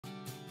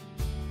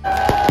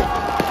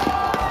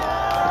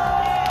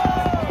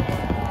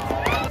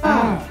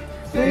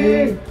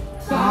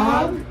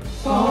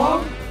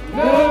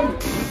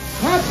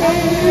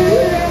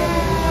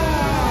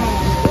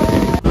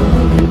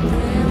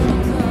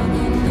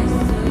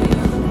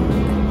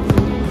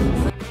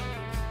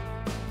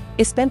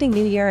Is spending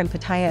New Year in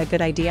Pattaya a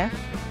good idea?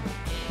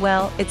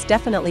 Well, it's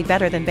definitely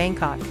better than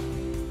Bangkok.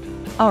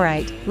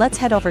 Alright, let's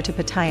head over to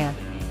Pattaya.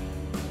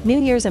 New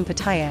Year's in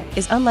Pattaya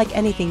is unlike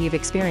anything you've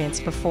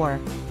experienced before.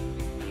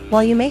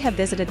 While you may have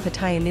visited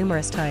Pattaya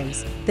numerous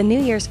times, the New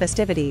Year's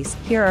festivities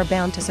here are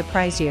bound to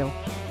surprise you.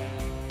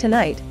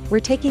 Tonight,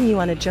 we're taking you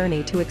on a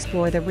journey to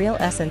explore the real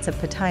essence of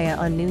Pattaya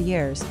on New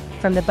Year's,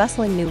 from the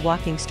bustling new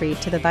walking street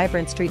to the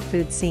vibrant street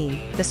food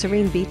scene, the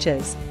serene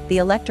beaches, the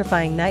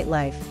electrifying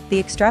nightlife, the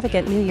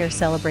extravagant New Year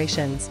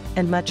celebrations,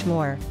 and much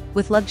more.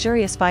 With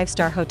luxurious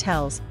 5-star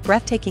hotels,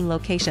 breathtaking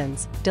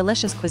locations,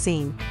 delicious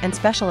cuisine, and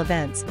special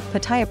events,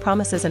 Pattaya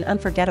promises an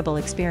unforgettable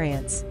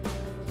experience.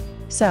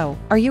 So,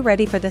 are you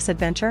ready for this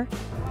adventure?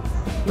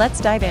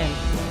 Let's dive in.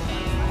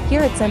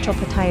 Here at Central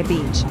Pattaya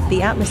Beach,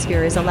 the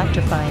atmosphere is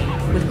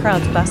electrifying, with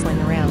crowds bustling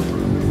around.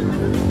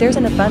 There's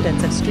an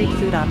abundance of street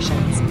food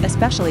options,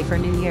 especially for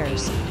New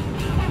Year's.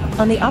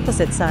 On the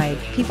opposite side,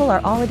 people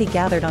are already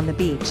gathered on the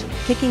beach,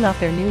 kicking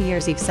off their New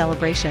Year's Eve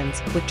celebrations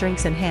with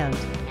drinks in hand.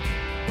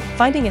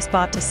 Finding a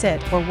spot to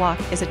sit or walk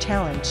is a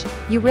challenge.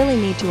 You really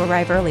need to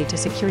arrive early to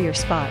secure your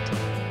spot.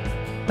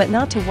 But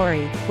not to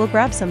worry, we'll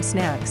grab some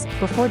snacks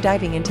before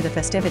diving into the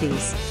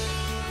festivities.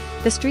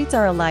 The streets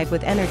are alive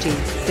with energy,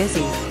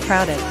 busy,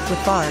 crowded,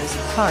 with bars,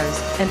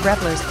 cars, and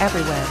revelers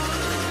everywhere.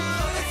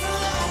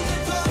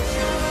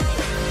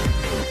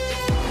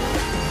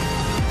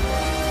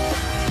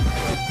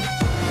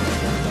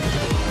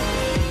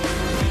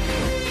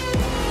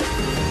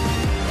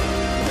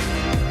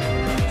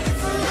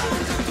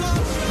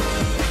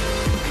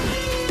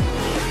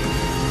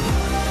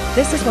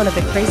 This is one of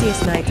the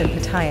craziest nights in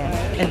Pattaya,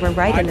 and we're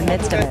right in the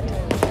midst of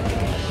it.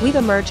 We've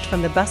emerged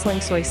from the bustling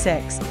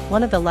SOI6,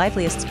 one of the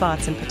liveliest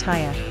spots in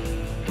Pattaya.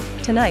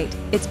 Tonight,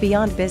 it's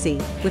beyond busy,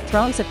 with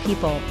throngs of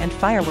people and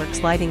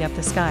fireworks lighting up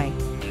the sky.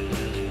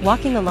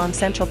 Walking along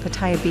Central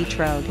Pattaya Beach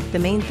Road, the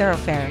main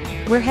thoroughfare,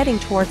 we're heading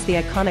towards the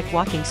iconic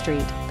Walking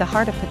Street, the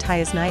heart of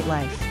Pattaya's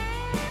nightlife.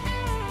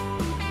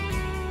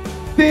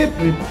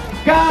 10,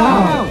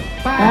 9,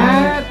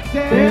 8,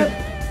 7, 6,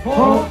 5,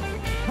 4,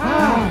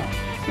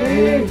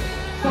 3, 2,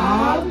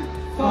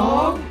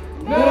 1,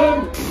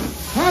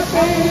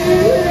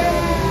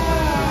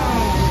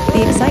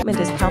 The excitement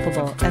is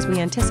palpable as we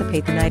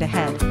anticipate the night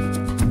ahead.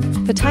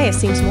 Pattaya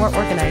seems more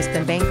organized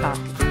than Bangkok.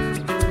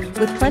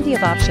 With plenty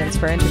of options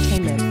for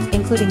entertainment,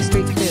 including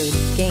street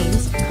food,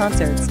 games,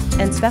 concerts,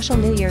 and special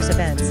New Year's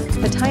events,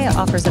 Pattaya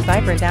offers a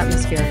vibrant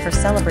atmosphere for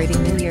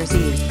celebrating New Year's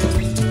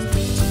Eve.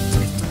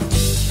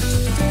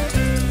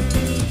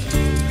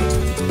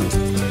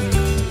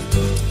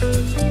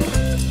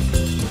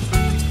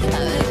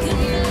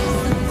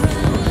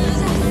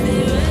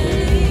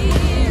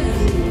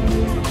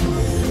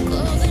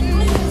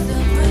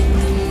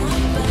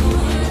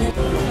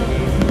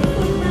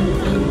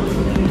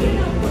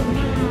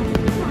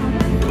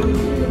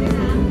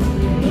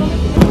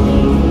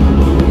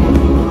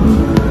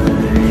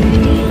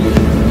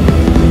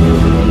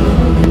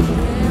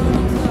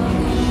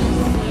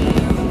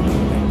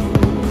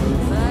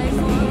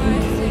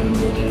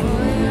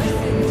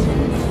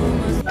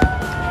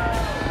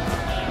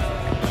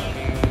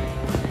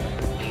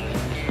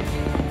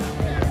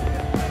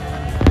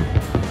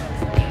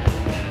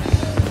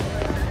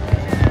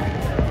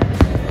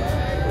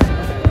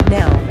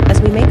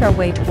 Our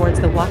way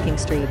towards the walking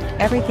street,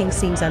 everything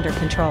seems under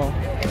control.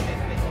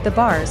 The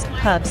bars,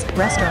 pubs,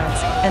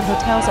 restaurants, and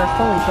hotels are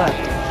fully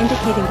booked,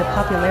 indicating the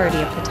popularity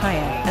of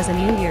Pattaya as a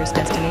New Year's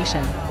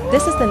destination.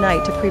 This is the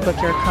night to pre-book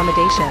your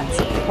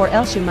accommodations, or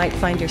else you might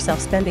find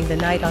yourself spending the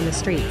night on the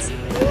streets.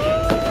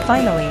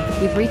 Finally,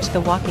 we've reached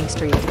the walking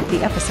street, the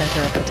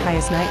epicenter of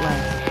Pattaya's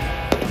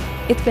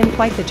nightlife. It's been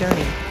quite the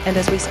journey, and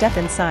as we step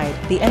inside,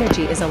 the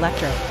energy is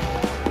electric.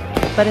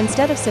 But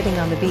instead of sitting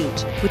on the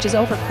beach, which is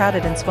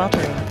overcrowded and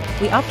sweltering,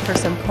 we opt for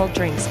some cold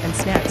drinks and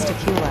snacks to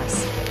fuel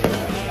us.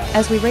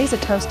 As we raise a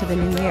toast to the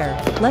new year,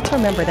 let's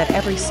remember that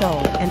every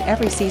soul and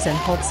every season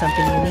holds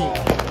something unique.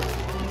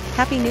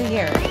 Happy New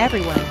Year,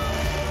 everyone!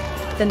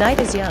 The night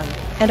is young,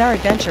 and our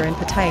adventure in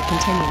Pattaya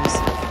continues.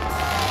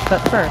 But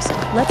first,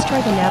 let's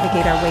try to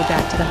navigate our way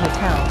back to the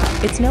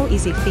hotel. It's no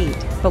easy feat,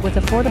 but with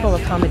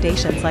affordable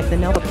accommodations like the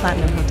Nova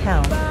Platinum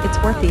Hotel,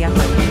 it's worth the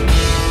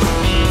effort.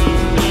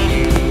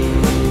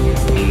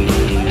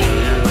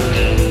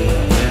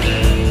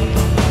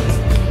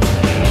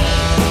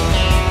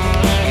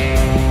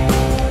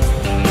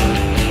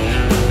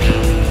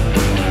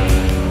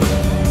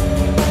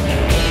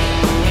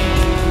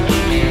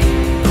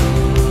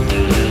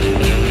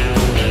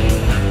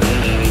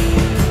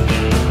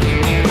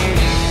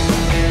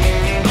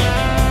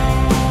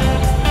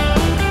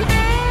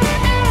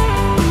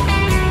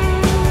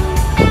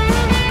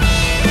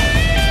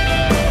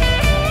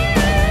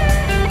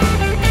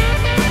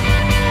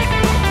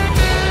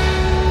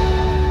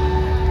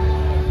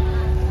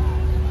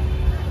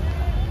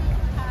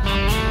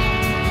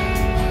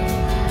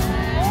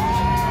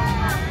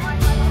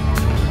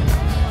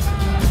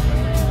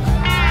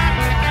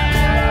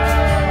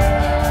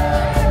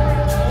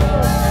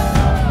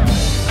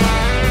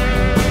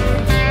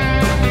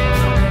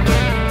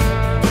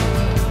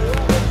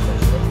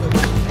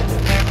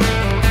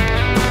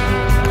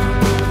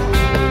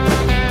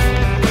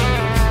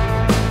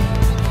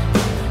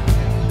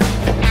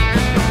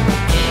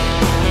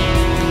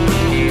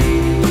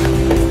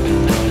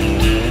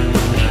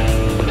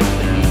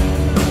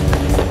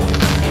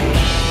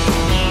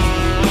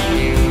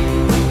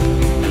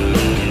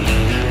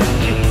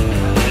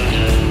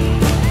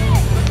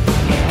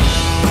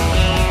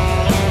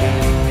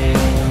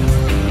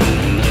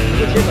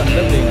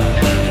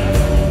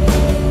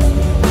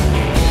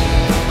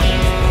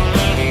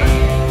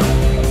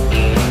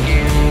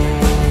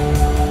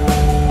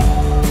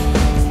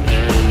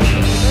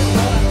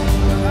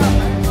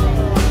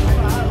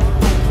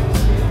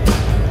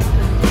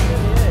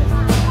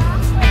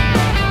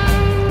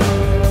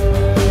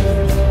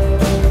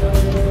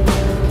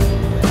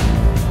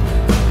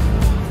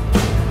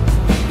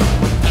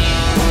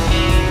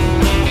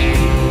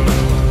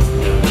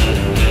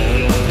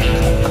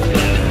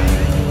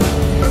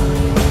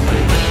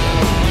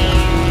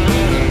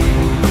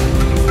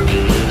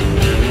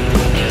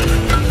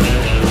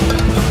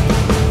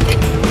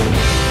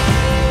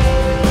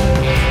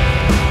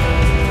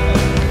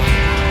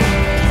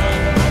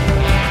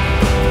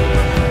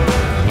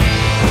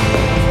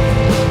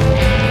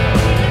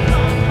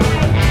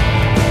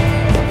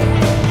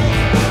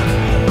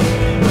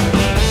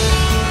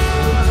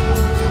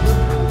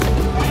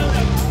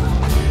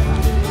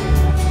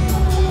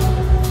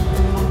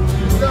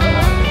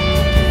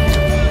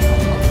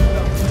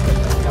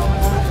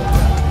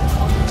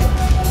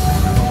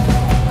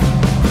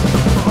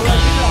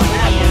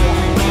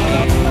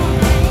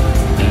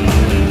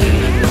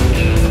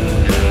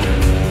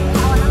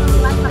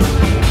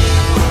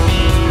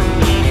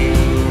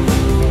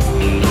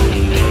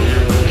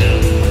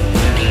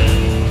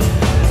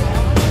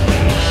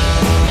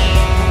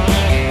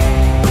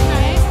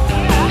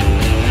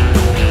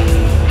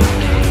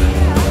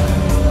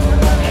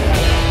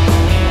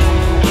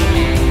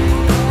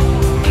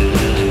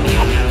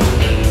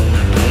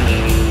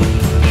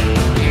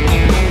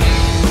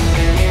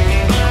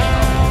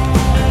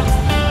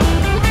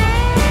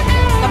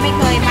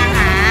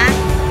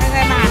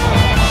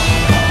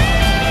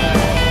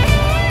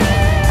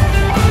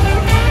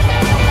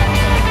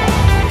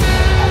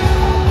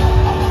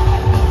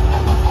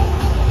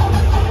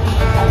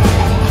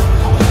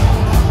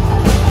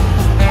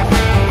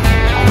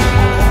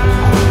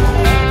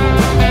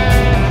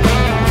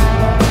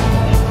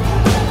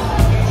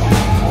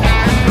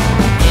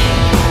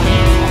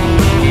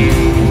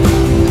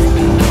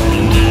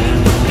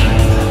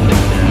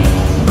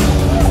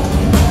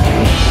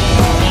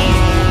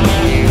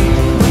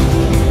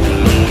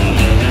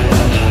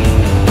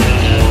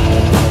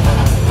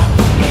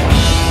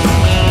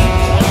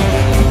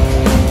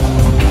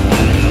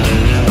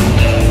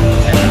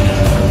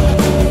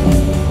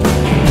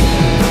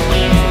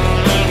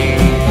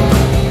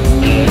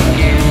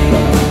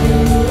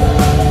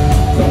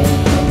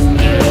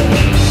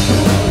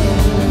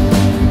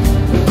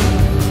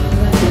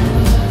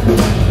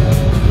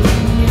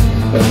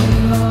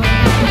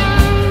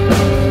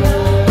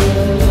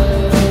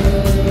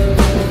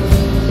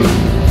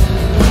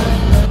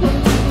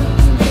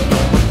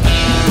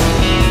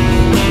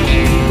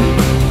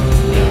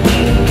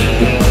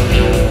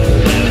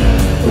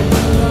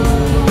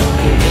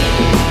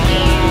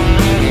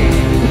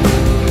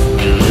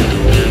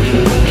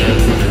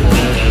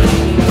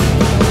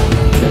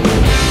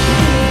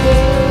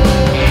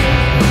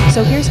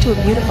 to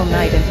a beautiful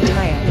night in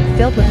Pattaya,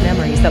 filled with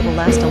memories that will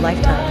last a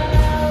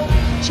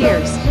lifetime.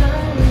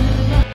 Cheers!